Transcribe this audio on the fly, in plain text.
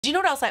Do you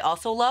know what else I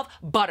also love?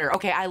 Butter.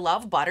 Okay, I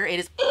love butter.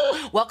 It is,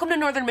 welcome to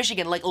Northern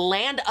Michigan, like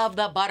land of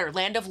the butter,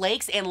 land of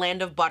lakes and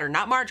land of butter,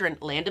 not margarine,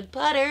 land of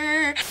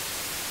butter.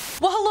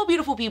 Well, hello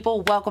beautiful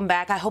people, welcome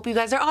back. I hope you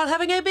guys are all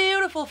having a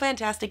beautiful,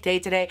 fantastic day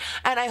today,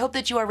 and I hope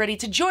that you are ready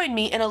to join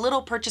me in a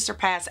little purchase or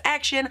pass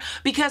action,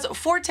 because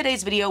for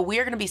today's video, we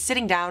are going to be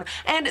sitting down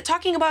and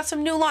talking about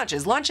some new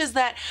launches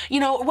that, you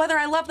know, whether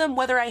I love them,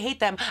 whether I hate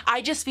them,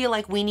 I just feel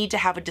like we need to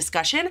have a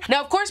discussion.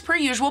 Now, of course, per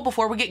usual,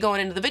 before we get going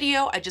into the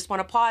video, I just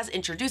want to pause,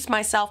 introduce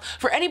myself.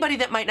 For anybody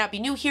that might not be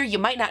new here, you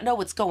might not know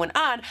what's going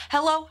on.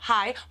 Hello,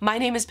 hi, my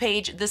name is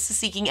Paige. This is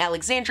Seeking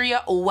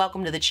Alexandria.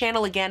 Welcome to the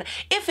channel again.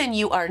 If and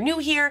you are new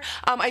here,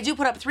 I do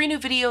put up 3 new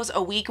videos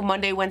a week,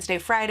 Monday, Wednesday,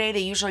 Friday.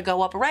 They usually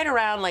go up right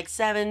around like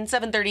 7,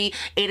 7:30,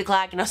 8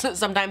 o'clock. You know,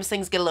 sometimes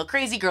things get a little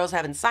crazy, girls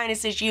having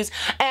sinus issues,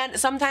 and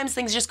sometimes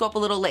things just go up a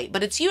little late,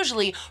 but it's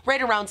usually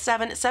right around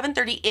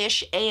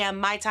 7:30-ish a.m.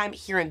 my time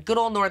here in good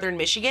old Northern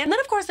Michigan. And then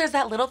of course there's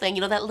that little thing,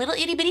 you know, that little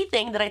itty bitty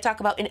thing that I talk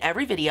about in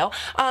every video,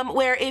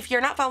 where if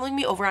you're not following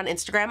me over on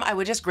Instagram, I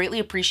would just greatly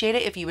appreciate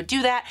it if you would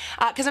do that,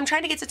 because I'm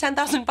trying to get to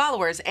 10,000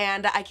 followers,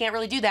 and I can't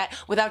really do that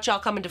without y'all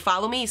coming to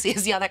follow me.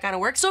 See how that kind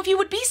of works? So if you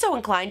would be so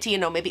inclined to, you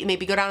know,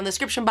 maybe go down in the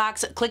description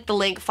box, click the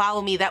link,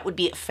 follow me, that would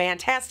be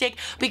fantastic,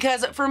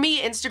 because for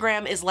me,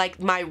 Instagram is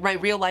like my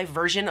real life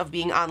version of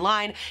being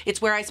online.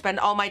 It's where I spend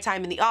all my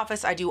time in the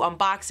office. I do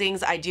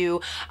unboxings, I do,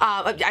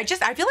 I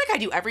feel like I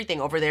do everything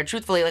over there,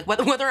 truthfully, like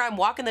whether I'm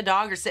walking the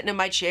dog or sitting in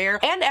my chair.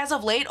 And as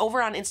of late,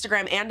 over on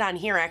Instagram and on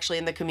here, actually,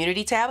 in the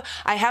community tab,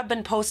 I have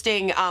been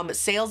posting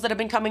sales that have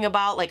been coming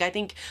about. Like, I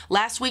think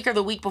last week or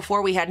the week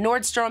before, we had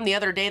Nordstrom. The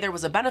other day, there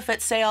was a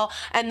benefit sale.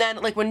 And then,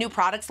 like, when new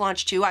products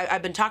launch too,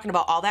 I've been talking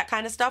about all that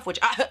kind of stuff, which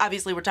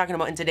obviously we're talking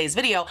about in today's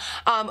video.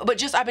 But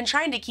just, I've been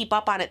trying to keep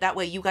up on it. That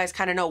way you guys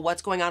kind of know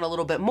what's going on a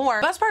little bit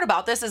more. Best part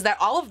about this is that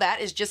all of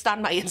that is just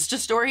on my Insta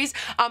stories.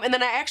 And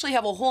then I actually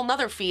have a whole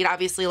nother feed,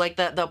 obviously, like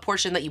the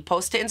portion that you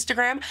post to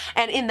Instagram.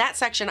 And in that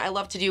section, I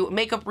love to do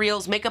makeup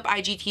reels, makeup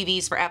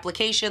IGTVs for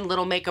application,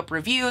 little makeup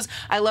reviews.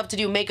 I love to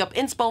do makeup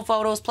inspo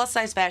photos, plus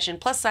size fashion,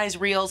 plus size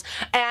reels.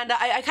 And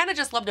I kind of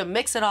just love to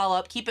mix it all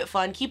up, keep it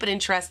fun, keep it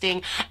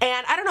interesting.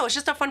 And I don't know, it's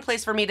just a fun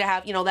place for me to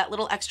have, you know, that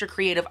little extra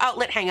creative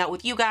outlet, hang out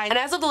with you guys. And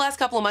as of the last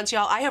couple of months,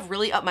 y'all, I have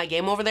really upped my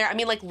game over there. I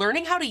mean, like,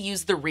 learning how to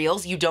use the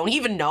reels, you don't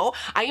even know.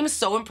 I am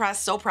so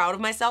impressed, so proud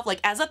of myself. Like,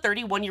 as a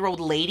 31-year-old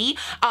lady,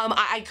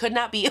 I could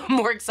not be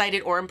more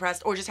excited or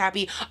impressed or just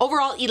happy,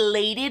 overall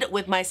elated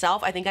with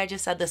myself. I think I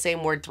just said the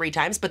same word 3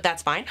 times, but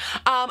that's fine.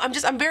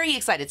 I'm very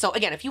excited. So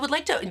again, if you would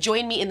like to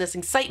join me in this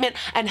excitement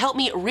and help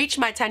me reach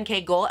my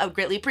 10K goal, I would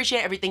greatly appreciate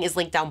it. Everything is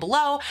linked down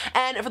below.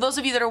 And for those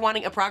of you that are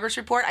wanting a progress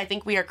report, I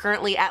think we are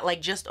currently at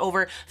like just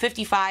over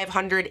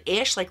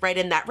 5,500-ish, like right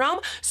in that realm.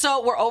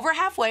 So we're over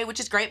halfway, which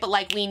is great, but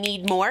like we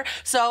need more.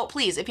 So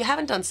please, if you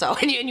haven't done so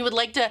and you would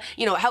like to,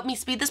 you know, help me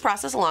speed this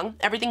process along,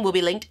 everything will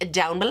be linked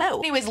down below.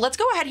 Anyways, let's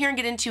go ahead here and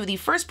get into the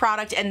first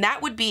product, and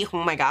that would be,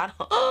 oh my god,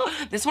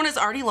 this one is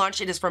already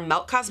launched. It is from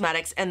Melt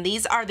Cosmetics, and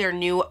these are their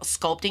new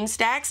sculpting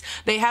stacks.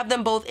 They have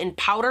them both in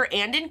powder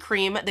and in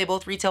cream. They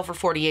both retail for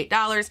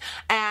 $48,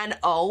 and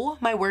oh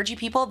my word, you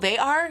people, they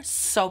are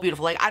so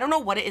beautiful. Like, I don't know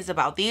what it is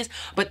about these,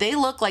 but they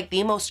look like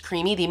the most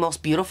creamy, the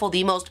most beautiful,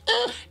 the most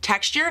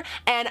texture,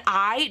 and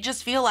I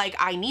just feel like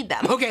I need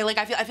them. Okay, like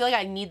I feel like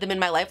I need them in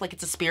my life, like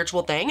it's a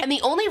spiritual thing. And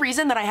the only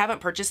reason that I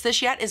haven't purchased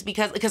this yet is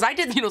because I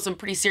did, you know, some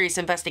pretty serious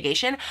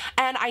investigation,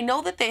 and I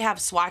know that they have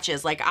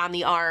swatches like on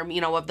the arm,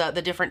 you know, of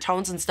the different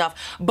tones and stuff,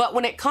 but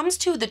when it comes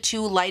to the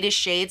 2 lightest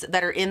shades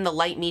that are in the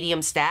light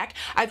medium stack,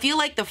 I feel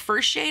like the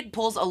first shade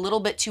pulls a little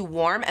bit too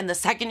warm and the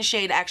second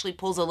shade actually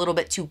pulls a little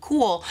bit too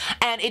cool,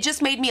 and it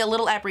just made me a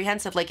little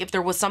apprehensive, like if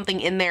there was something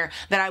in there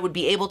that I would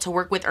be able to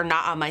work with or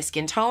not on my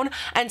skin tone.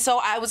 And so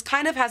I was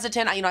kind of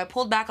hesitant. You know, I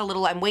pulled back a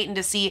little. I'm waiting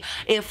to see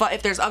if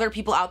there's other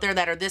people out there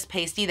that are this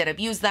pasty that have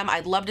used them.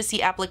 I'd love to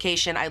see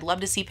application. I'd love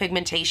to see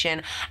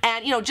pigmentation,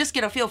 and, you know, just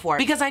get a feel for it,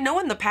 because I know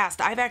in the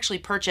past I've actually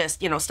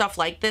purchased, you know, stuff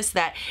like this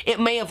that it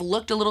may have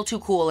looked a little too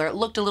cool or it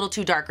looked a little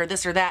too dark or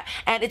this or that,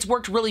 and it's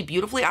worked really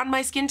beautifully on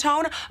my skin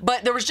tone,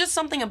 but there was just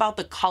something about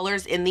the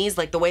colors in these,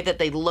 like the way that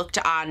they looked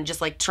on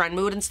just like trend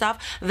mood and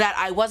stuff, that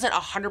I wasn't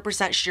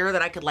 100% sure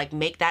that I could like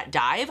make that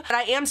dive. But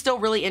I am still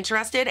really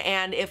interested,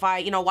 and if I,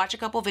 you know, watch a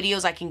couple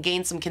videos, I can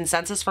gain some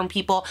consensus from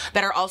people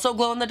that are also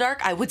glow in the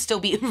dark, I would still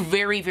be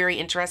very, very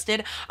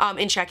interested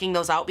in checking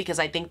those out, because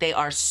I think they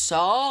are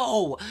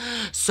so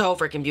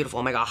freaking beautiful.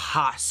 Oh my god,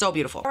 so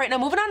beautiful. All right, now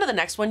moving on to the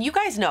next one. You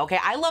guys know, okay,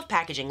 I love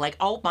packaging, like,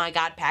 oh my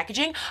god,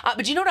 packaging.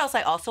 But you know what else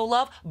I also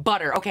love?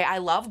 Butter. Okay, I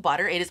love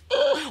butter. It is,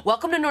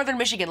 welcome to Northern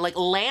Michigan, like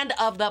land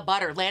of the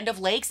butter, land of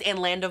lakes and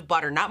land of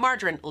butter, not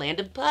margarine, land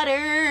of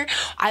butter.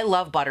 I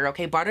love butter,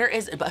 okay? Butter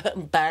is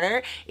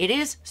butter. It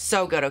is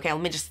so good, okay?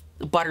 Let me just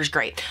butter's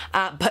great,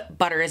 but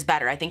butter is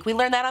better. I think we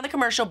learned that on the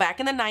commercial back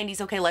in the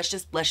 90s. Okay, let's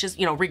just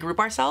you know, regroup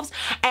ourselves.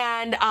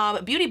 And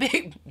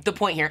the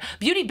point here,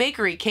 Beauty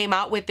Bakerie came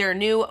out with their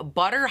new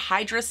Butter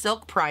Hydra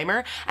Silk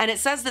Primer, and it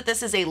says that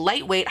this is a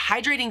lightweight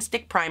hydrating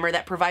stick primer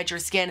that provides your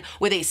skin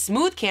with a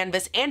smooth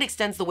canvas and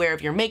extends the wear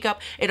of your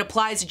makeup. It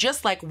applies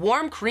just like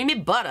warm creamy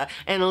butter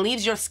and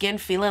leaves your skin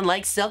feeling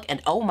like silk.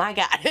 And oh my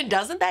god,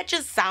 doesn't that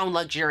just sound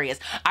luxurious?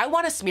 I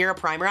want to smear a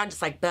primer on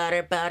just like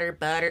butter, butter,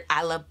 butter.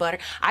 I love butter.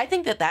 I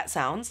think that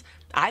sounds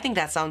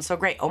so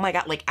great. Oh my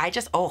god, like I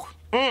just,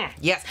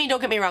 yes. Don't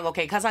get me wrong,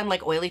 okay, because I'm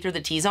like oily through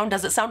the T-zone,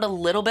 does it sound a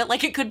little bit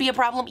like it could be a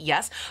problem?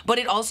 Yes, but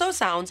it also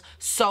sounds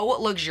so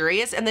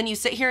luxurious. And then you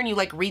sit here and you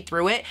like read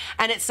through it,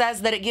 and it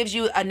says that it gives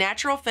you a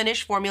natural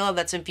finish formula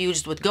that's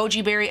infused with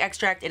goji berry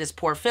extract. It is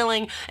pore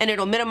filling, and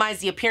it'll minimize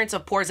the appearance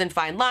of pores and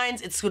fine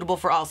lines. It's suitable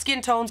for all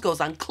skin tones,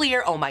 goes on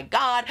clear, oh my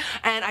god,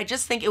 and I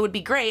just think it would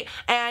be great.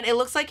 And it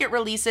looks like it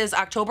releases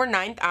October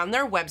 9th on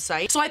their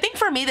website. So I think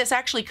for me, this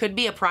actually could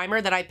be a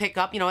primer that I pick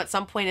up, you know, at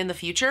some point in the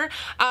future.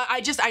 I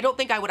don't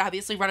think I would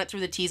obviously run it through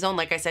the T-zone,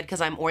 like I said,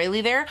 because I'm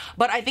oily there,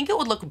 but I think it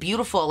would look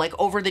beautiful like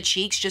over the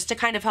cheeks just to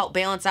kind of help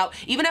balance out.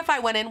 Even if I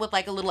went in with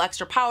like a little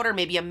extra powder,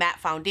 maybe a matte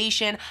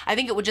foundation, I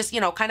think it would just,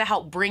 you know, kind of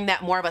help bring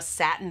that more of a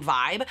satin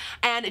vibe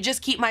and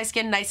just keep my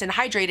skin nice and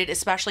hydrated,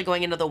 especially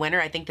going into the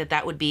winter. I think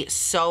that would be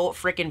so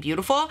freaking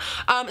beautiful.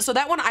 So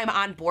that one I'm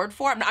on board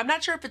for. I'm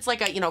not sure if it's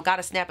like a, you know,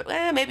 gotta snap it.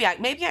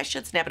 Maybe I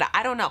should snap it out.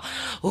 I don't know.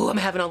 Ooh, I'm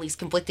having all these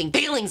conflicting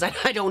feelings.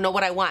 I don't know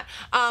what I want.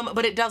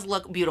 But it does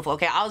look beautiful.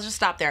 Okay, I'll just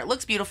stop there. It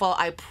looks beautiful.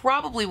 I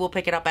probably will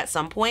pick it up at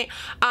some point.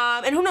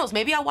 And who knows,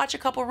 maybe I'll watch a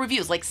couple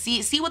reviews, like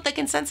see what the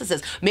consensus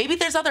is. Maybe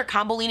there's other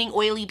combo leaning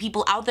oily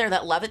people out there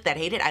that love it, that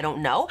hate it. I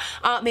don't know.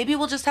 Maybe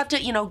we'll just have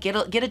to, you know, get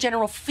a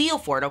general feel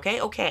for it.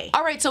 Okay.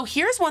 All right, so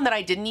here's one that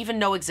I didn't even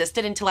know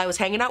existed until I was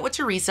hanging out with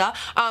Teresa.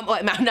 Well,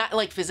 I'm not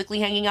like physically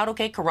hanging out,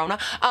 okay, Corona.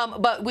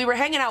 But we were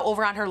hanging out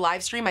over on her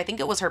live stream. I think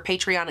it was her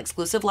Patreon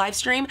exclusive live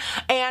stream.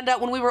 And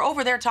when we were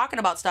over there talking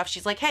about stuff,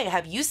 she's like, hey,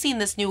 have you seen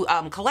this new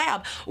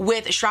collab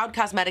with Shroud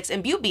Cosmetics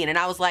and Beauty Bean? And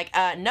I was like,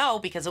 no,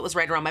 because it was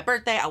right around my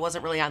birthday. I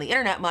wasn't really on the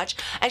internet much.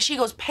 And she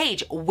goes,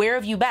 Paige, where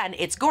have you been?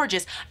 It's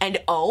gorgeous.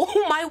 And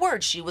oh my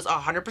word, she was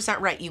 100%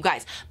 right. You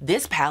guys,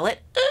 this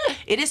palette,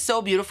 it is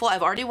so beautiful.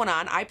 I've already went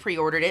on. I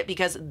pre-ordered it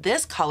because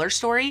this color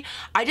story,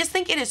 I just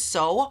think it is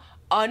so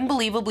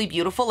unbelievably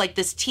beautiful, like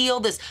this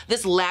teal, this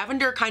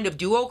lavender kind of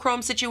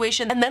duochrome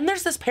situation, and then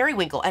there's this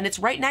periwinkle, and it's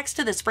right next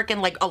to this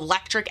freaking like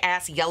electric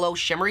ass yellow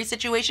shimmery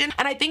situation.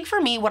 And I think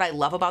for me, what I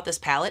love about this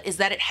palette is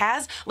that it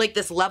has like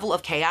this level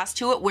of chaos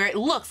to it where it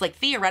looks like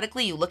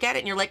theoretically you look at it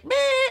and you're like, meh.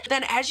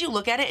 Then as you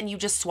look at it and you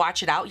just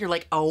swatch it out, you're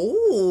like,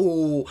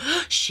 oh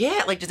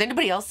shit, like does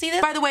anybody else see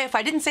this? By the way, if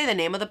I didn't say the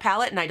name of the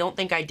palette, and I don't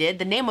think I did,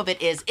 the name of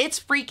it is It's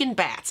Freaking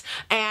Bats,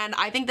 and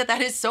I think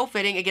that is so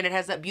fitting. Again, it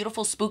has that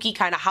beautiful spooky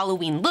kind of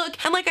Halloween look.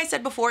 And like I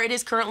said before, it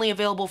is currently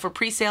available for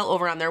pre-sale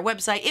over on their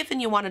website if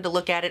and you wanted to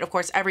look at it. Of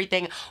course,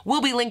 everything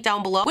will be linked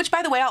down below, which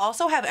by the way, I'll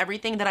also have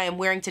everything that I am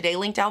wearing today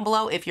linked down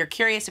below. If you're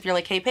curious, if you're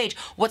like, hey Paige,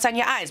 what's on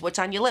your eyes? What's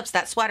on your lips?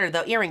 That sweater,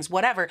 the earrings,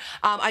 whatever.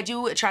 I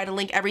do try to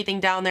link everything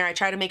down there. I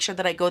try to make sure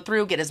that I go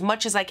through, get as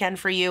much as I can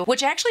for you,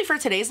 which actually for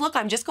today's look,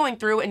 I'm just going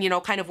through and, you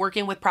know, kind of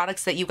working with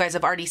products that you guys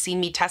have already seen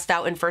me test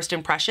out in first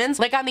impressions.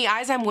 Like on the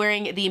eyes, I'm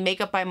wearing the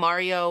Makeup by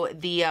Mario,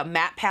 the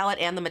matte palette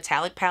and the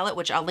metallic palette,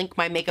 which I'll link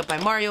my Makeup by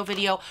Mario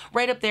video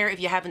right up there if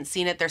you haven't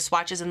seen it. There's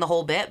swatches in the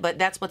whole bit, but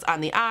that's what's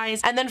on the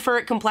eyes. And then for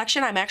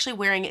complexion, I'm actually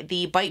wearing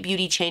the Bite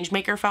Beauty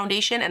Changemaker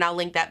foundation, and I'll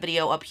link that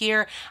video up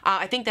here.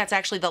 I think that's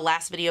actually the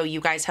last video you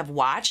guys have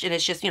watched, and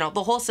it's just, you know,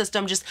 the whole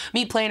system, just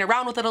me playing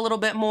around with it a little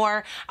bit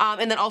more.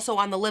 And then also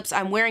on the lips,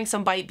 I'm wearing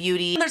some Bite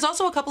Beauty. And there's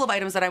also a couple of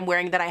items that I'm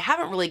wearing that I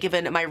haven't really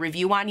given my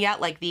review on yet,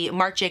 like the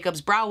Marc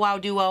Jacobs Brow Wow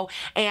Duo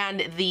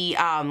and the,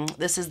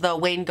 this is the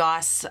Wayne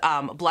Goss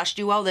Blush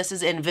Duo. This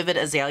is in Vivid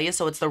Azalea,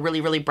 so it's the really,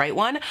 really bright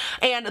one.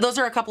 And those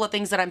are a couple of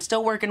things that I'm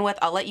still working with.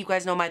 I'll let you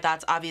guys know my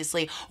thoughts,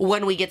 obviously,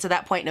 when we get to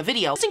that point in a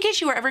video. Just in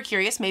case you were ever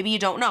curious, maybe you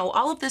don't know,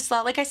 all of this,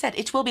 like I said,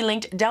 it will be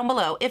linked down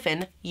below if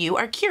you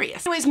are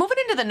curious. Anyways, moving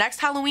into the next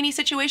Halloween-y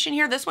situation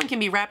here, this one can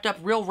be wrapped up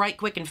real right,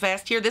 quick, and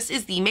fast here. This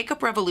is the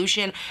Makeup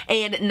Revolution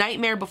and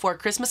Nightmare Before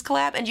Christmas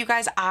collab, and you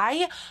guys,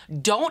 I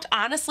don't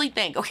honestly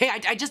think, okay,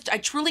 I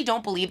truly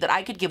don't believe that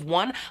I could give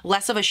one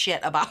less of a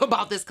shit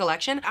about this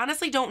collection.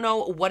 Honestly, don't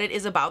know what it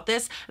is about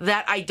this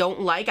that I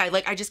don't like.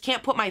 I just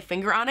can't put my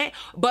finger on it,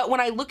 but when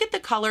I look at the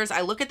colors,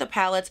 I look at the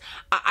palettes,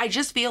 I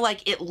just feel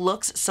like it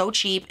looks so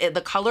cheap.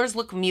 The colors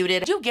look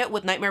muted. I do get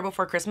with Nightmare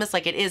Before Christmas,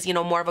 like it is, you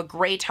know, more of a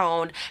gray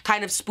toned,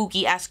 kind of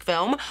spooky-esque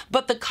film,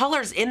 but the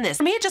colors in this,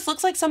 for me, it just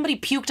looks like somebody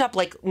puked up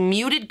like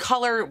muted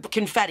color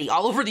confetti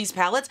all over these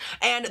palettes,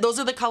 and those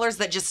are the colors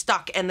that just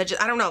stuck, and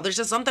I don't know, there's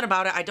just something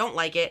about it, I don't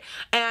like it,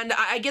 and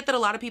I get that a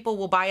lot of people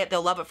will buy it,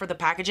 they'll love it for the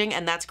packaging,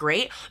 and that's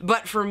great,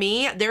 but for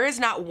me, there is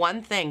not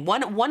one thing,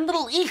 one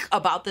little eek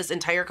about this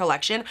entire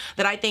collection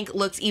that I think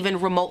looks even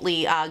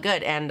remotely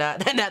good, and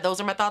those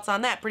are my thoughts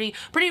on that. Pretty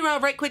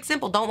right, quick,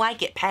 simple. Don't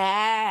like it.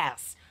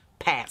 Pass.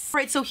 pass. All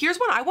right, so here's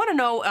one. I want to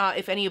know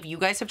if any of you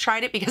guys have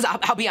tried it, because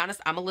I'll be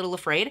honest, I'm a little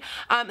afraid.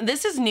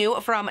 This is new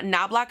from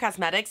NATASHA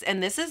Cosmetics,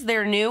 and this is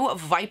their new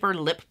Viper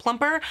Lip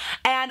Plumper,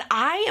 and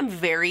I am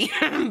very,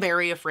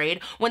 very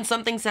afraid when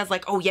something says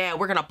like, oh yeah,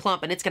 we're gonna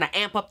plump and it's gonna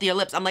amp up your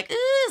lips. I'm like,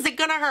 is it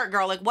gonna hurt,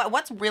 girl? Like,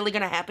 what's really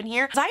gonna happen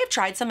here? Because I have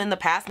tried some in the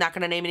past, not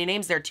gonna name any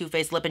names. They're Too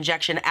Faced Lip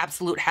Injection,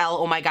 absolute hell,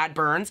 oh my god,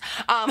 burns.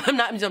 I'm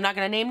not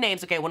gonna name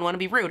names, okay, wouldn't want to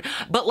be rude,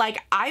 but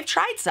like, I've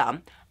tried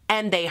some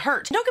and they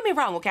hurt. Don't get me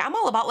wrong, okay? I'm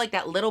all about like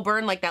that little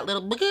burn, like that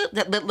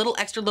little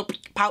extra little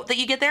pout that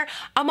you get there.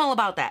 I'm all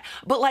about that.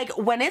 But like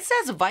when it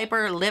says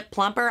Viper Lip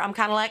Plumper, I'm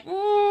kind of like,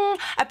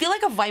 I feel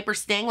like a viper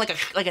sting, like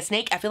a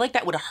snake. I feel like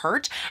that would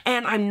hurt,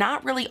 and I'm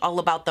not really all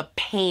about the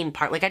pain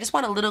part. Like I just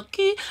want a little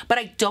key, but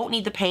I don't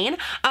need the pain.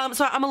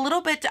 So I'm a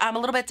little bit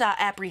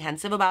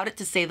apprehensive about it,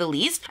 to say the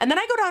least. And then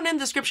I go down in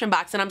the description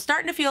box and I'm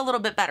starting to feel a little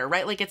bit better,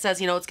 right? Like it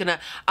says, you know, it's gonna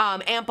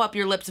amp up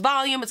your lips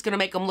volume. It's gonna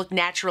make them look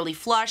naturally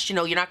flushed. You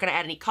know, you're not gonna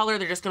add any color.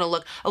 They're just gonna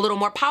look a little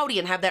more pouty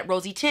and have that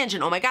rosy tinge,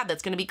 and oh my god,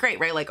 that's gonna be great,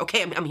 right? Like,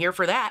 okay, I'm here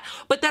for that.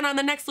 But then on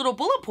the next little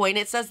bullet point,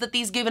 it says that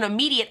these give an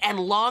immediate and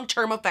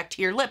long-term effect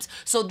to your lips.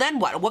 So then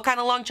what? What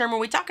kind of long-term are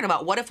we talking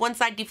about? What if one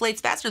side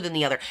deflates faster than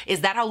the other? Is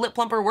that how lip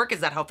plumper work?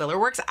 Is that how filler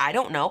works? I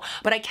don't know,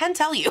 but I can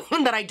tell you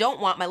that I don't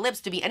want my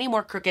lips to be any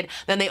more crooked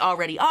than they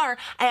already are.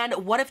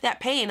 And what if that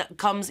pain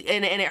comes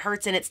in and it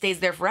hurts and it stays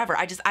there forever?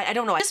 I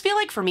don't know. I just feel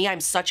like for me,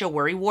 I'm such a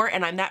worrywart,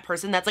 and I'm that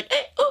person that's like,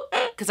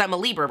 because I'm a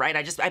Libra, right?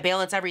 I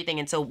balance everything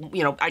until,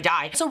 you know, I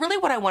die. So really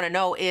what I want to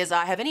know is,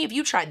 have any of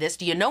you tried this?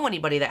 Do you know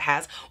anybody that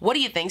has? What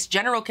do you think?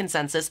 General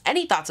consensus,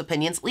 any thoughts,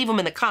 opinions, leave them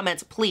in the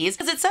comments, please.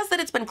 Because it says that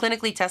it's been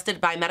clinically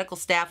tested by medical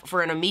staff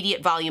for an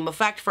immediate volume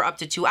effect for up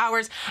to 2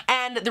 hours.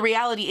 And the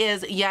reality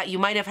is, yeah, you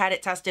might have had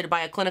it tested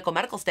by a clinical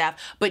medical staff,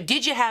 but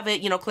did you have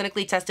it, you know,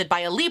 clinically tested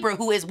by a Libra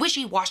who is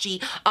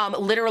wishy-washy,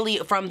 literally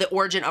from the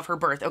origin of her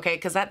birth, okay?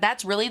 Because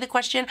that's really the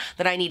question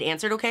that I need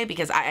answered, okay?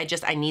 Because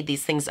I need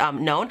these things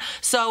known.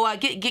 So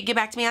get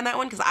back to me on that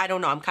one, because I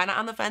don't know. I'm kind of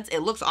on the fence. It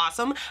looks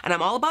awesome, and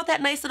I'm all about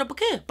that nice little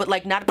bouquet, but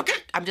like not a bouquet.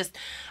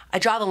 I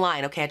draw the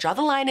line, okay? I draw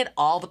the line at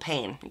all the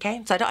pain,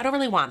 okay? So I don't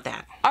really want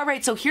that. All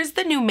right, so here's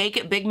the new Make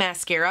It Big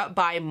mascara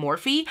by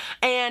Morphe,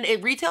 and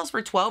it retails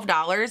for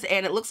 $12,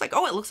 and it looks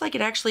like,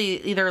 it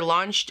actually either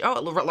launched,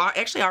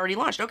 actually already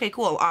launched. Okay,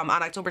 cool, on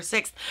October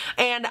 6th.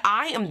 And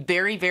I am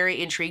very,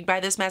 very intrigued by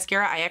this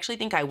mascara. I actually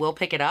think I will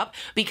pick it up,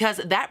 because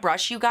that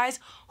brush, you guys,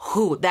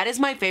 that is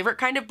my favorite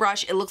kind of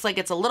brush. It looks like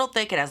it's a little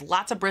thick, it has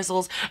lots of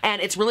bristles,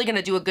 and it's really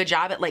gonna do a good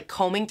job at like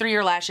combing through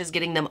your lashes,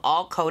 getting them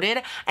all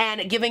coated,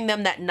 and giving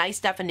them that nice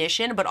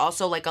definition, but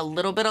also like a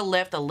little bit of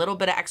lift, a little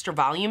bit of extra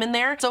volume in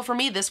there. So for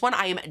me, this one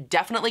I am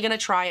definitely gonna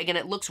try. Again,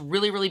 it looks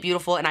really, really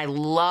beautiful, and I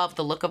love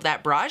the look of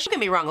that brush. Don't get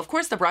me wrong, of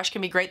course the brush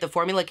can be great, the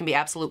formula can be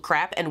absolute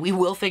crap, and we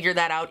will figure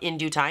that out in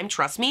due time,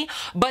 trust me.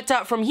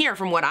 But from here,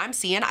 from what I'm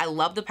seeing, I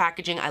love the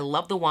packaging, I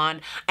love the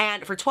wand,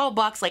 and for 12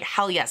 bucks, like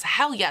hell yes,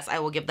 I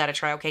will give that a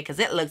try, okay, because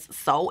it looks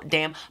so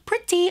damn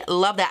pretty.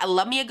 Love that. I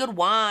love me a good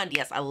wand.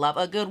 Yes, I love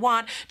a good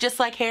wand, just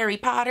like Harry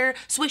Potter.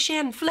 Swish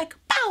and flick,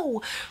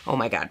 pow. Oh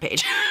my god,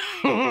 Paige.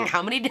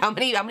 How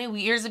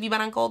many years have you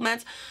been on cold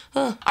meds?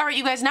 All right,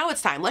 you guys, now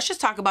it's time. Let's just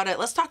talk about it.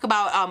 Let's talk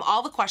about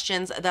all the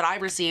questions that I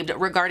received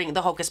regarding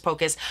the Hocus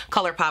Pocus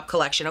Colourpop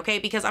collection, okay?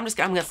 Because I'm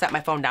gonna set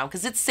my phone down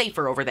because it's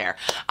safer over there.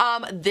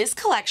 This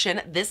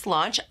collection, this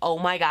launch, oh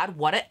my god,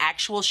 what an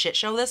actual shit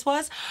show this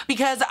was.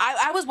 Because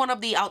I was one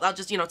of the, I'll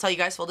just, you know, tell you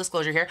guys full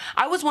disclosure here,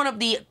 I was one of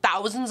the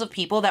thousands of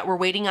people that were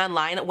waiting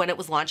online when it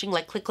was launching,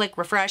 like click, click,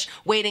 refresh,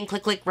 waiting,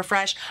 click, click,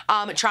 refresh,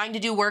 trying to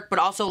do work, but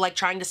also like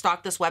trying to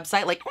stalk this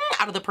website, like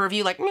out of the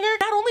purview, like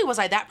not only was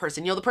I that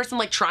person, you know, the person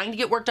like trying to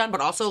get work done,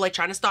 but also like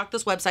trying to stalk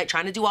this website,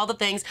 trying to do all the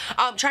things,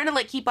 trying to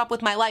like keep up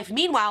with my life.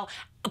 Meanwhile,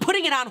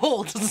 putting it on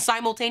hold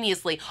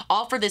simultaneously,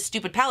 all for this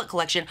stupid palette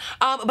collection.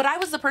 But I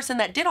was the person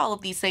that did all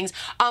of these things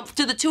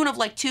to the tune of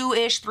like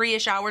 2-ish,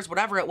 3-ish hours,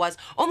 whatever it was,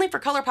 only for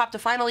Colourpop to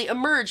finally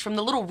emerge from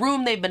the little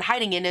room they've been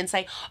hiding in and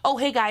say, oh,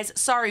 hey guys,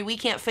 sorry, we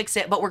can't fix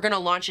it, but we're gonna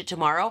launch it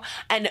tomorrow.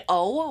 And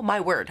oh my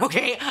word,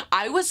 okay?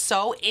 I was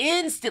so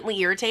instantly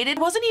irritated.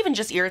 It wasn't even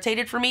just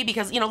irritated for me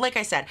because, you know, like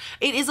I said,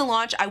 it is a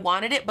launch, I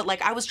wanted it, but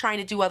like I was trying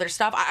to do other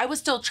stuff. I was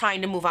still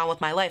trying to move on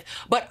with my life.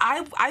 But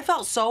I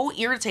felt so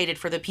irritated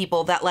for the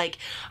people that like,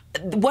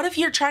 what if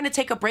you're trying to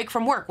take a break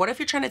from work? What if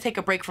you're trying to take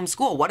a break from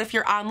school? What if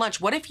you're on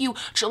lunch? What if you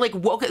like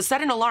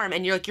set an alarm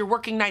and you're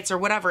working nights or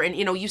whatever, and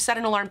you know, you set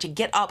an alarm to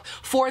get up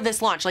for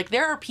this launch? Like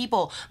there are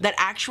people that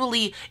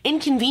actually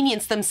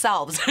inconvenience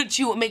themselves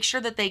to make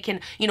sure that they can,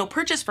 you know,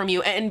 purchase from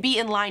you and be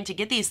in line to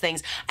get these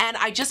things. And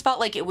I just felt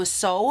like it was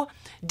so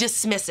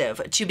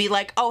dismissive to be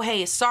like, oh,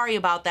 hey, sorry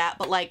about that,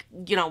 but like,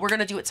 you know, we're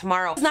gonna do it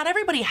tomorrow. Not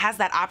everybody has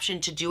that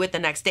option to do it the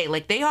next day.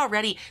 Like they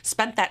already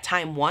spent that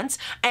time once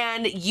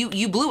and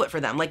you blew it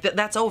for them. Like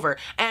that's over.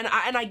 And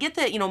I get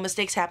that, you know,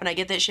 mistakes happen. I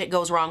get that shit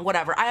goes wrong,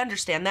 whatever. I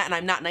understand that, and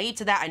I'm not naive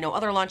to that. I know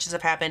other launches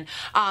have happened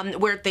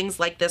where things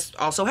like this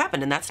also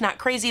happen, and that's not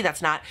crazy.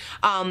 That's not,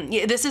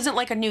 this isn't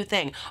like a new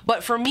thing.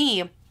 But for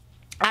me,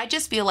 I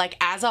just feel like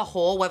as a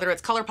whole, whether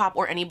it's Colourpop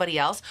or anybody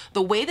else,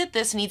 the way that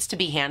this needs to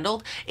be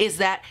handled is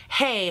that,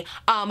 hey,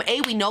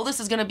 we know this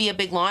is going to be a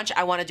big launch.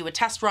 I want to do a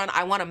test run.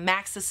 I want to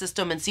max the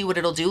system and see what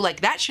it'll do.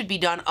 Like, that should be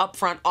done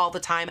upfront all the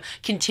time,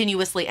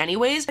 continuously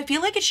anyways. I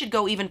feel like it should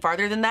go even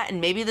farther than that,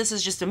 and maybe this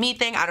is just a me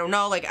thing. I don't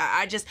know. Like,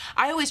 I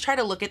always try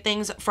to look at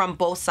things from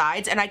both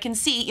sides, and I can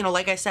see, you know,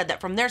 like I said,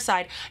 that from their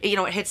side, you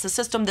know, it hits the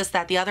system, this,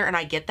 that, the other, and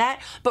I get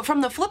that. But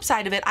from the flip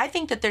side of it, I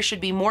think that there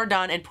should be more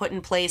done and put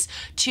in place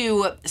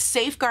to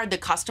safeguard the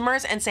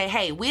customers and say,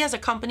 hey, we as a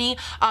company,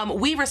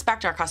 we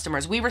respect our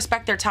customers, we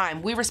respect their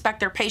time, we respect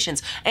their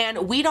patience,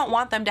 and we don't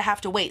want them to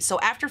have to wait. So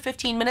after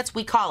 15 minutes,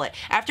 we call it.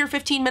 After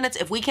 15 minutes,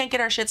 if we can't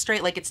get our shit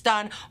straight, like, it's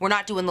done, we're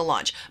not doing the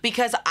launch.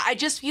 Because I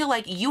just feel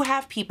like you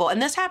have people,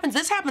 and this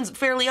happens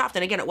fairly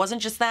often. Again, it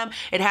wasn't just them.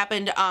 It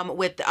happened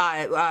with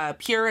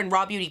Pure and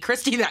Raw Beauty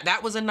Christy.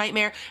 That was a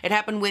nightmare. It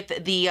happened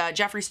with the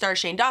Jeffree Star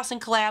Shane Dawson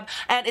collab,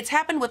 and it's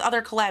happened with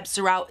other collabs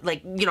throughout,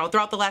 like, you know,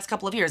 throughout the last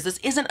couple of years. This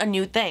isn't a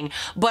new thing,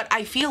 but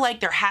I feel like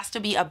there has to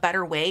be a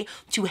better way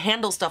to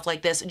handle stuff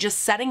like this, just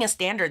setting a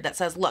standard that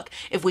says, look,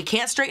 if we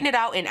can't straighten it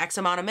out in X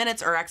amount of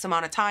minutes or X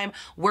amount of time,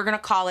 we're gonna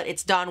call it,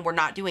 it's done, we're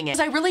not doing it.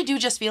 Because I really do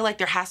just feel like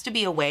there has to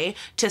be a way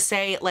to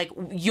say, like,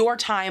 your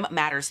time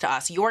matters to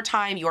us. Your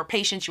time, your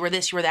patience, your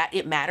this, your that,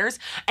 it matters.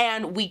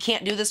 And we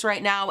can't do this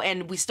right now,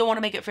 and we still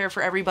wanna make it fair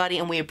for everybody,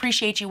 and we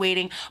appreciate you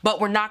waiting, but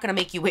we're not gonna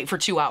make you wait for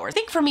 2 hours. I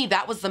think for me,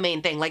 that was the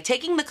main thing. Like,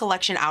 taking the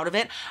collection out of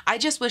it, I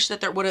just wish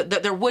that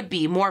there would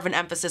be more of an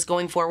emphasis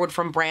going forward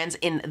from brands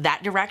in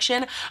that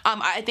direction.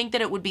 I think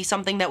that it would be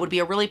something that would be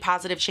a really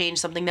positive change,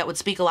 something that would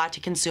speak a lot to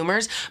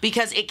consumers,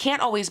 because it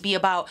can't always be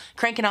about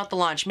cranking out the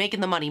launch,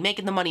 making the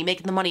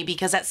money,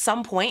 because at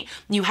some point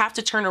you have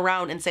to turn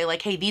around and say,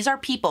 like, hey, these are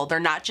people. They're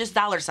not just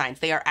dollar signs.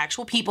 They are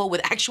actual people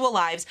with actual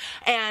lives,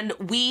 and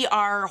we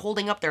are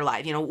holding up their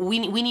life. You know, we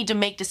need to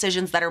make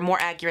decisions that are more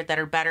accurate, that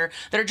are better,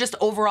 that are just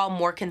overall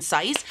more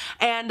concise,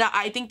 and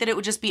I think that it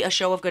would just be a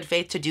show of good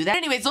faith to do that.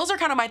 Anyways, those are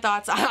kind of my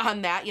thoughts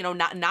on that, you know,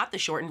 not the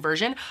shortened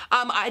version.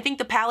 I think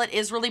the palette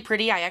is really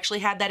pretty. I actually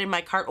had that in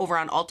my cart over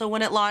on Ulta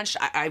when it launched.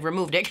 I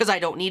removed it because I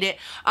don't need it.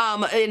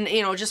 And,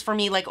 you know, just for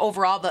me, like,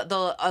 overall,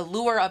 the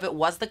allure of it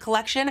was the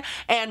collection,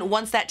 and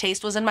once that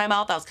taste was in my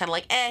mouth, I was kind of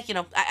like, you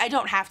know, I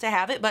don't have to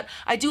have it, but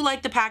I do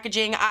like the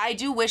packaging. I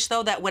do wish,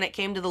 though, that when it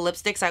came to the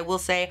lipsticks, I will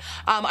say,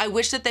 I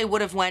wish that they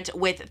would have went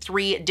with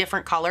 3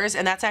 different colors,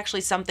 and that's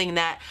actually something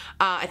that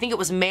I think it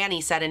was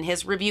Manny said in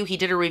his review. He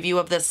did a review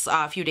of this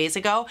a few days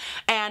ago,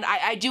 and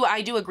I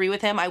do agree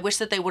with him. I wish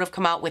that they would have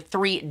come out with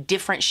 3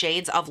 different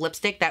shades of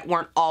lipstick that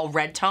weren't all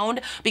red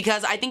toned,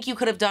 because I think you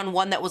could have done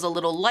one that was a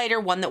little lighter,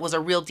 one that was a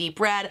real deep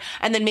red,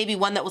 and then maybe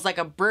one that was like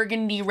a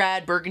burgundy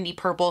red, burgundy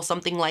purple,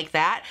 something like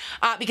that.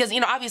 Because, you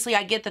know, obviously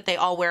I get that they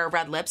all wear a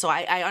red lip, so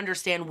I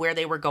understand where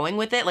they were going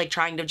with it, like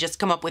trying to just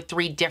come up with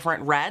 3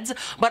 different reds,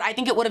 but I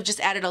think it would have just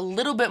added a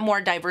little bit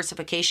more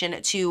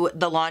diversification to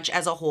the launch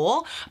as a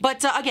whole.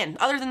 But again,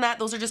 other than that,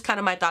 those are just kind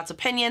of my thoughts,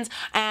 opinions,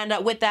 and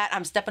with that,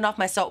 I'm stepping off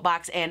my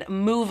soapbox and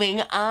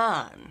moving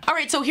on. All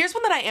right, so here's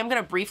one that I am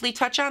going to briefly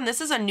touch on.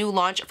 This is a new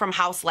launch from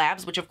Haus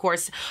Labs, which, of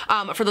course,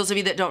 for those of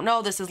you that don't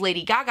know, this is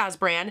Lady Gaga's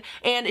brand,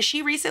 and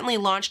she recently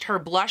launched her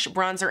blush,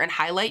 bronzer, and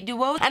highlight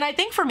duos. And I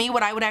think for me,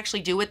 what I would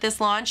actually do with this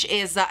launch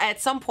is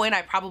at some point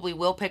I probably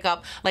will pick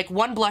up like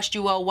 1 blush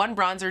duo, 1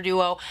 bronzer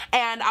duo,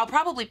 and I'll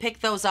probably pick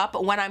those up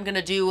when I'm going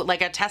to do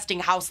like a testing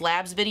Haus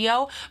Labs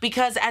video,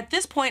 because at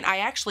this point I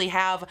actually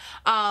have,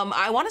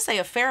 I want to say,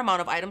 a fair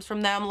amount of items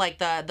from them, like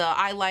the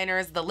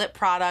eyeliners, the lip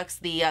products,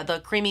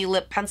 the creamy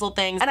lip pencil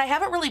things, and I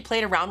haven't really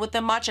played around with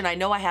them much, and I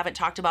know I haven't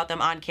talked about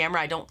them on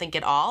camera, I don't think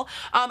at all,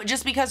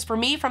 just because for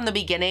me from the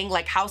beginning,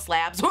 like Haus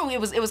Labs,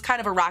 it was kind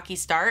of a rocky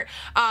start.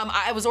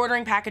 I was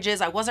ordering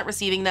packages, I wasn't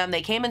receiving them,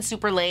 they came in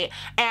super late,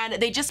 and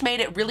they just made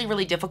it really,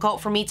 really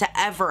difficult for me to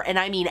ever, and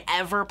I mean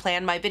ever,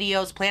 plan my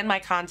videos, plan my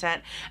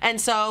content. And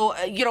so,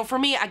 you know, for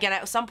me, again,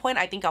 at some point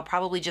I think I'll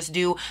probably just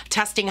do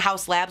testing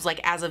Haus Labs like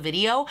as a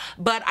video,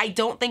 but I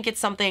don't think it's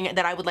something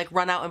that I would like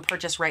run out and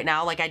purchase right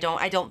now. Like I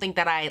don't think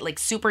that I like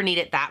super need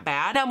it that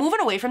bad. Now moving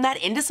away from that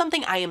into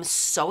something I am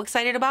so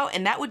excited about,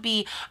 and that would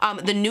be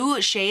the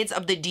new shades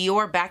of the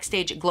Dior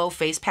Backstage Glow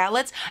Face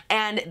Palettes,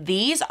 and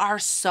these are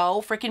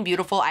so freaking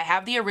beautiful. I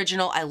have the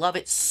original, I love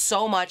it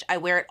so much, I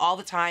wear it all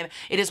the time.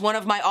 It is one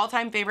of my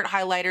all-time favorite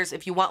highlighters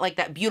if you want like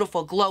that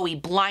beautiful, glowy,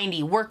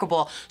 blindy,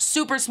 workable,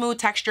 super smooth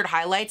textured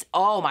highlights.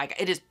 Oh my god,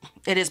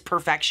 it is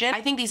perfection.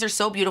 I think these are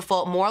so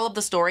beautiful. Moral of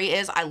the story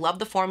is I love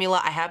the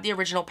formula. I have the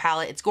original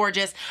palette, it's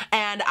gorgeous,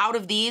 and out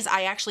of these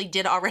I actually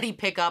did already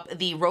pick up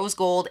the rose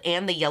gold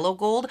and the yellow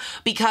gold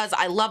because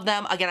I love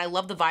them. Again, I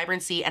love the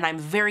vibrancy, and I'm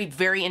very,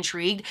 very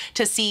intrigued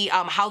to see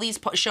how these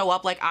show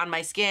up like on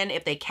my skin,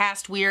 if they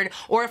cast weird,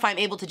 or if I'm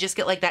able to just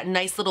get like that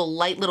nice little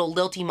light little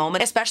lilty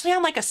moment, especially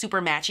on like a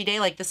super matchy day.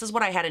 Like this is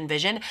what I had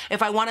envisioned.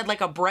 If I wanted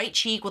like a bright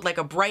cheek with like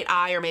a bright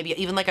eye, or maybe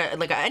even like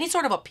a any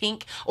sort of a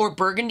pink or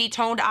burgundy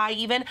toned eye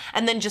even,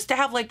 and then just to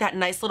have like that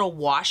nice little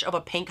wash of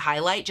a pink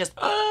highlight, just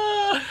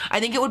I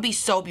think it would be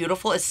so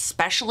beautiful,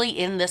 especially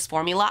in this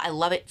formula. I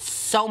love it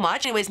so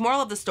much. Anyways,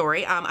 moral of the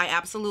story, I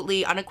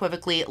absolutely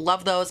unequivocally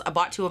love those. I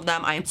bought 2 of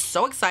them. I am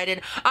so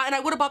excited, and I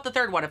would have bought the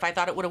 3rd one if I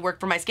thought it would have worked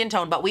for my skin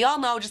tone, but we all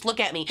know, just look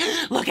at me.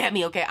 Look at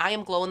me, okay? I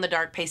am glow in the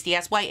dark, pasty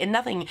ass white, and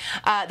nothing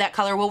that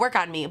color will work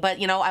on me, but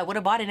you know, I would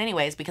have bought it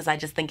anyways because I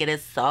just think it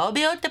is so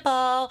beautiful.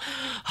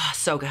 Oh,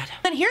 so good.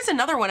 And here's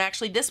another one,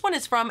 actually. This one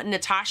is from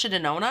NATASHA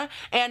DENONA,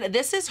 and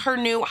this is her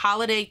new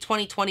holiday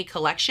 2020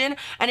 collection,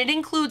 and it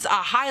includes a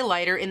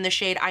highlighter in the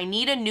shade I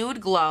Need a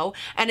Nude Glow,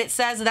 and it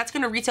says that's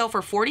going to retail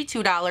for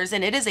 $42,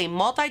 and it is a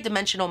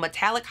multi-dimensional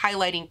metallic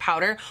highlighting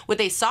powder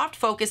with a soft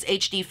focus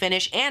HD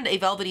finish and a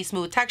velvety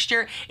smooth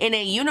texture in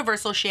a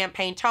universal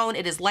champagne tone.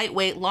 It is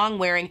lightweight, long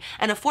wearing,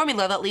 and a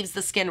formula that leaves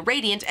the skin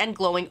radiant and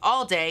glowing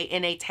all day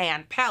in a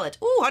tan palette.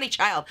 Ooh, honey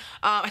child.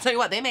 I tell you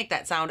what, they make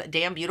that sound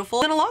damn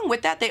beautiful. And along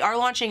with that, they are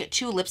launching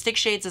 2 lipstick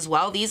shades as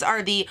well. These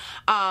are the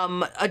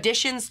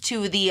additions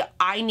to the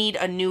I Need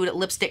a Nude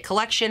lipstick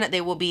collection.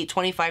 They will be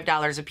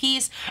 $25 a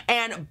piece,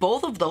 and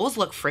both of those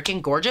look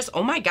freaking gorgeous.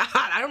 Oh my god,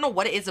 I don't know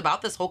what it is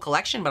about this whole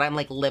collection, but I'm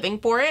like living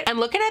for it. And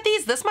looking at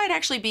these, this might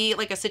actually be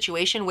like a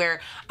situation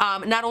where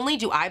not only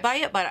do I buy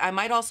it, but I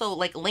might also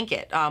like link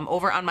it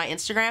over on my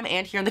Instagram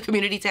and here in the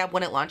community tab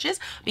when it launches,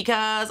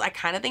 because I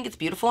kind of think it's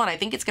beautiful, and I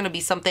think it's going to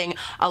be something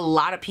a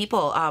lot of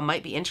people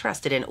might be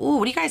interested in. Ooh,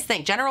 what do you guys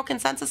think? General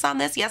consensus on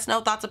this? Yes,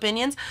 no, thoughts,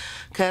 opinions?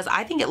 Because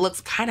I think it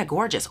looks kind of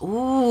gorgeous.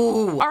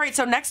 Ooh. All right,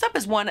 so next up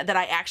is one that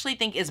I actually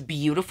think is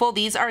beautiful.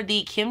 These are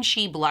the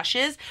KIMCHI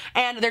blushes,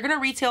 and they're going to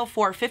retail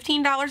for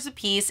 $15 a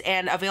piece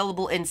and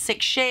available in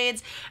 6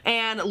 shades,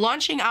 and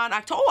launching on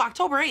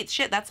October 8th.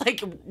 Shit, that's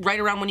like right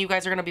around when you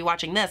guys are going to be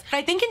watching this. But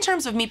I think in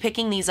terms of me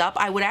picking these up,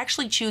 I would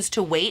actually choose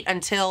to wait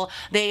until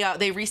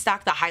they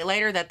restock the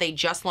highlighter that they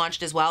just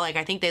launched as well. Like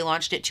I think they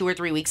launched it 2 or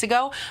 3 weeks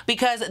ago,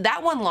 because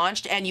that one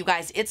launched, and you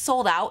guys, it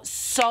sold out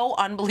so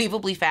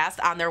unbelievably fast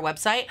on their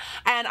website,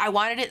 and I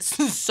wanted it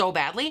so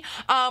badly.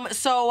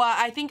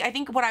 I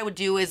think what I would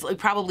do is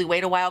probably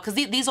wait a while, because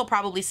these will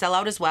probably sell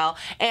out as well,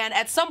 and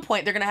at some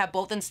point they're gonna have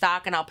both in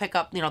stock, and I'll pick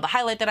up, you know, the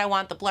highlight that I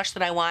want, the blush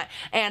that I want,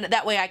 and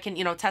that way I can,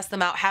 you know, test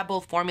them out, have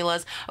both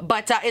formulas.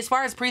 But as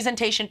far as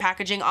presentation,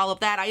 packaging, all of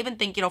that, I even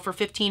think, you know, for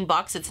 15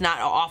 bucks, it's not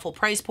an awful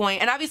price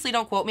point. And obviously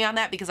don't quote me on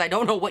that because I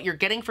don't know what you're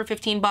getting for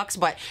 15 bucks,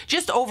 but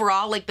just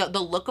overall, like the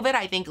look of it,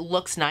 I think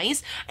looks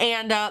nice,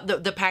 and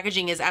the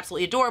packaging is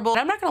absolutely adorable.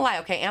 And I'm not gonna lie,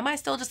 okay, am I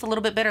still just a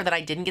little bit bitter that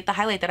I didn't get the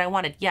highlight that I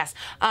wanted? Yes,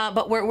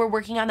 but we're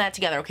working on that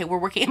together, okay? We're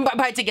working,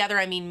 by together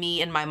I mean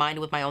me in my mind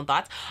with my own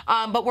thoughts,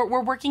 but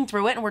we're working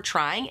through it, and we're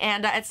trying,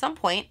 and at some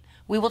point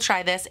we will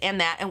try this and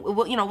that, and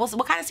we'll, you know, we'll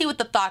kind of see what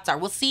the thoughts are.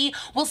 We'll see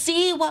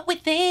what we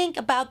think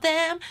about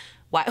them.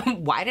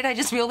 Why did I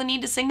just feel the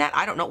need to sing that?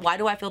 I don't know. Why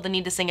do I feel the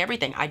need to sing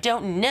everything? I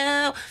don't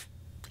know.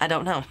 I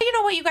don't know. You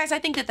know what, you guys, I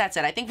think that's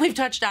it. I think we've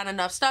touched on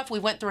enough stuff. We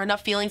went through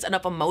enough feelings,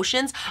 enough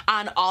emotions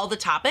on all the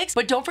topics,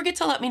 but don't forget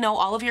to let me know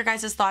all of your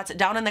guys' thoughts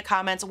down in the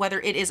comments,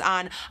 whether it is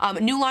on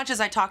new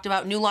launches I talked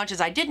about, new launches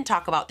I didn't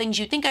talk about, things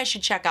you think I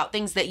should check out,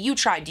 things that you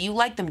tried. Do you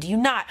like them? Do you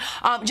not?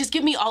 Just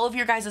give me all of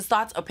your guys'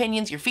 thoughts,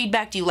 opinions, your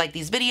feedback. Do you like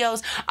these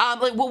videos?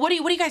 Like, what are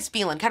you guys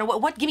feeling? Kind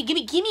of what, give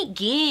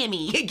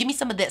me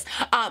some of this.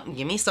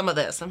 Give me some of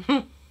this.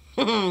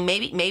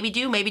 Maybe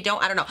do, maybe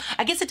don't, I don't know.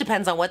 I guess it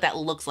depends on what that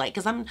looks like,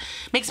 because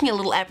makes me a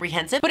little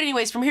apprehensive. But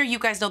anyways, from here, you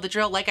guys know the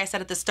drill. Like I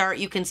said at the start,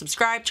 you can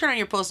subscribe, turn on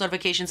your post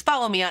notifications,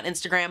 follow me on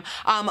Instagram.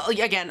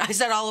 Again, I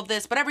said all of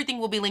this, but everything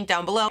will be linked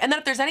down below. And then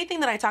if there's anything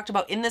that I talked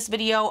about in this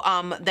video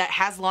that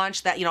has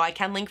launched that, you know, I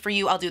can link for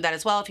you, I'll do that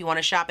as well. If you want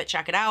to shop it,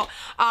 check it out.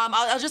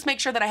 I'll just make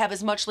sure that I have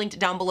as much linked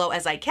down below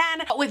as I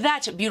can. But with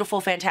that,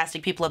 beautiful,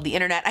 fantastic people of the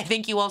internet, I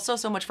thank you all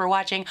so much for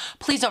watching.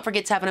 Please don't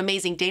forget to have an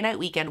amazing day, night,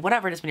 weekend,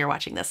 whatever it is when you're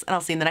watching this, and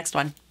I'll see you in the next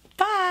one.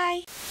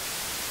 Bye.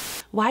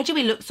 Why do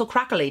we look so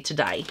crackly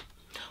today?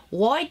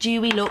 Why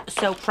do we look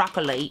so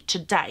crackly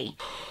today?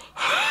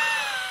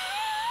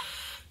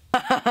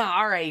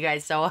 All right, you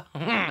guys, so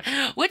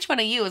which one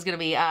of you is going to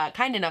be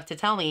kind enough to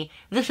tell me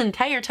this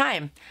entire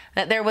time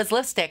that there was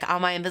lipstick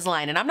on my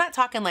Invisalign? And I'm not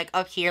talking like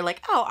up here,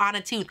 like, oh, on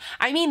a tooth.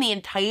 I mean the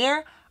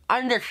entire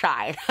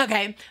underside,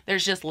 okay?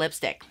 There's just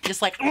lipstick. Just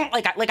like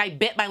I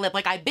bit my lip,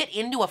 like I bit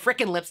into a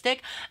freaking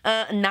lipstick.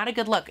 Not a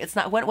good look. It's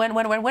not, when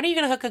are you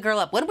gonna hook a girl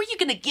up? When were you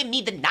gonna give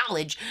me the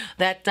knowledge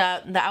that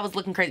that I was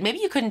looking crazy? Maybe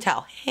you couldn't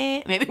tell.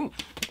 Maybe,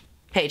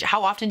 Paige,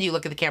 how often do you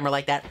look at the camera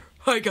like that?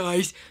 Hi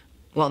guys.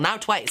 Well, now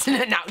twice.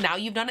 now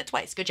you've done it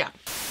twice. Good job.